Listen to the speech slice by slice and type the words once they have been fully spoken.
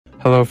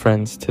Hello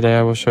friends, today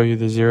I will show you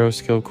the 0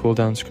 skill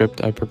cooldown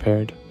script I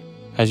prepared.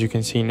 As you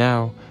can see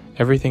now,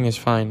 everything is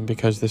fine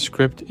because the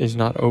script is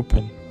not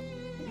open.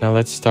 Now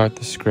let's start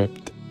the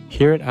script.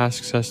 Here it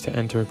asks us to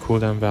enter a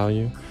cooldown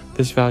value.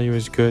 This value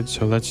is good,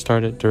 so let's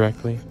start it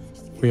directly.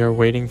 We are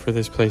waiting for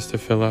this place to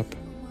fill up.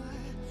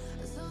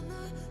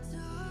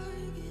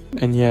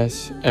 And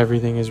yes,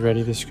 everything is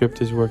ready, the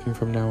script is working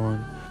from now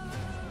on.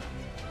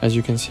 As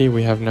you can see,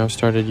 we have now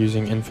started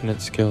using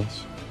infinite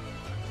skills.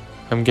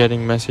 I'm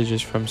getting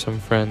messages from some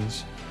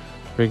friends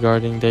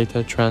regarding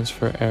data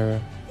transfer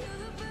error.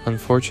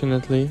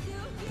 Unfortunately,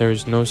 there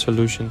is no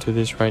solution to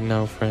this right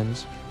now,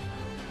 friends.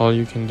 All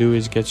you can do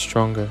is get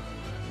stronger.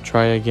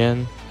 Try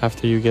again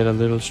after you get a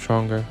little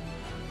stronger.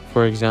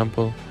 For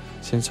example,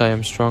 since I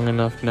am strong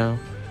enough now,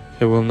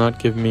 it will not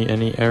give me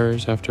any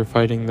errors after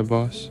fighting the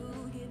boss.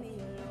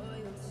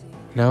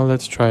 Now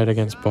let's try it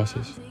against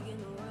bosses.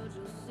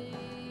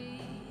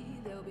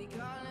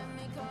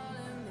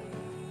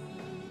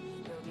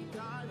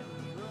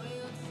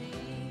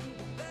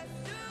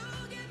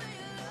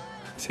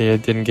 See,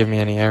 it didn't give me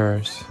any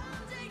errors.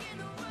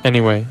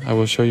 Anyway, I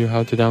will show you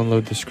how to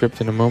download the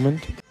script in a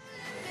moment.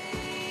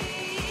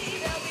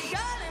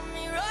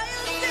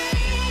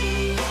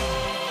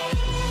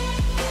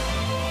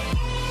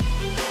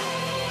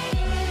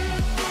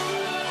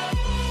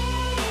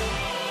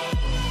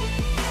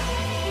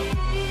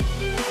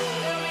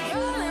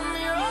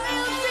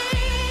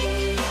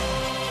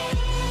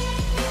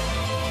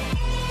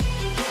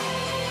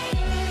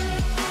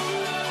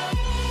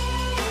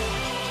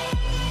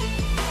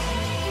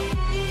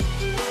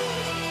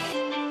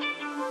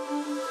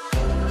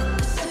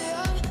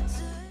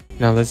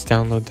 Now let's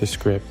download the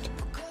script.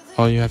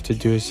 All you have to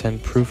do is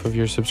send proof of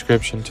your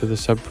subscription to the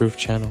subproof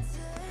channel.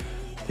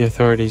 The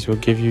authorities will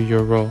give you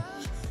your role.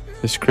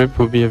 The script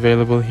will be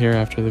available here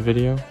after the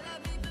video.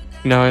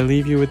 Now I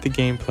leave you with the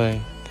gameplay.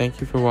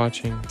 Thank you for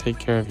watching. Take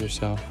care of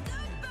yourself.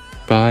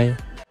 Bye.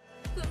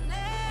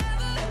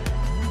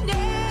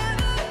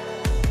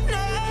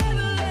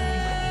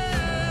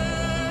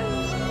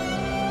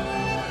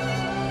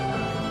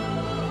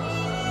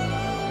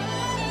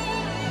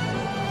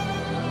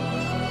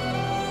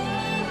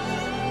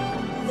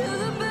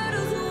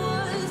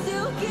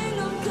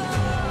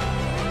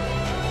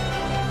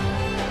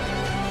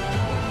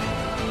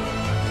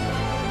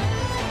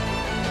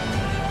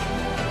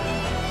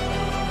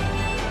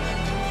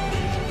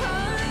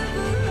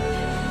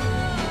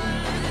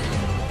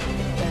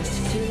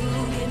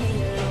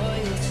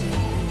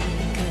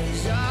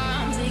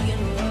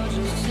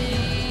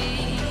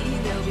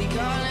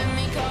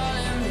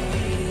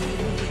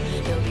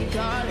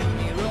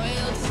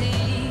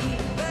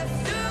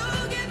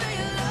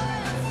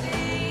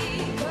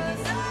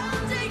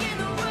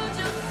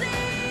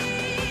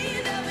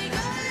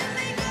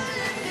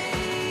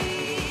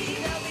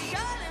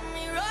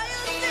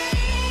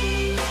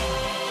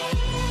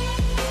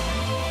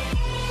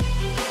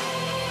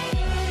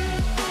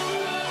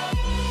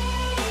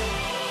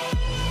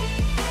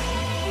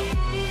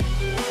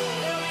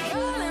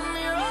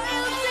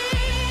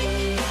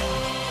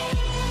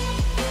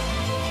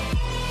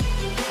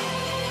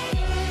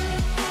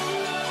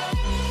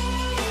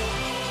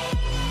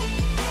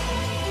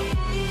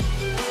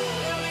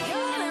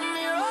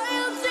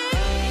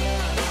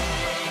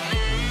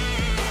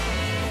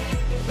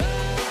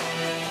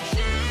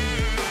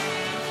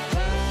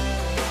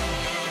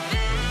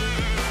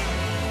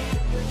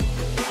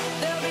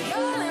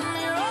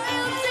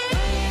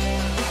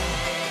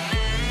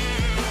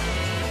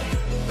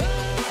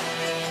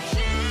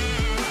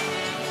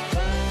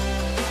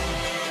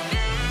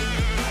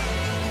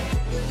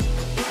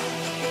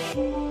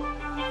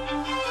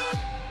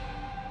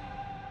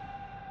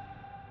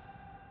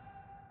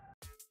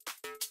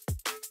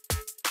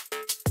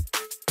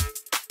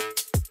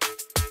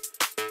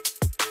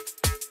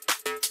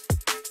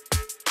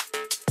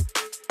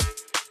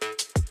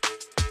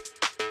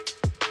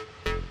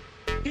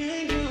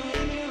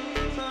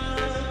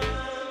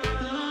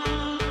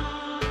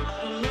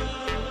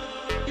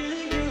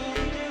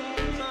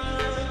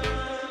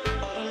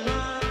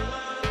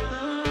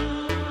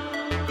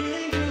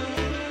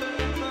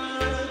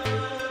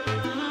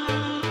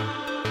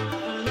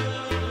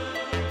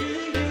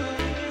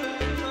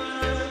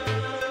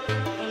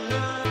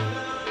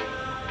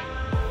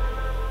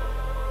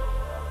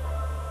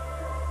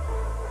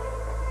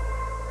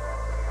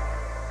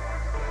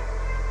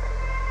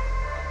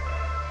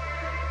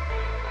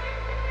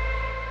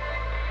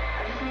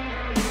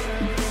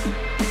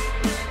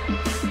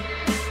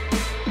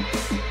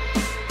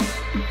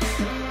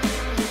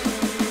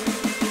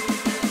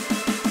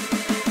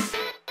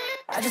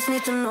 I just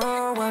need to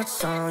know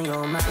what's on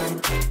your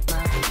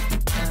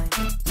mind.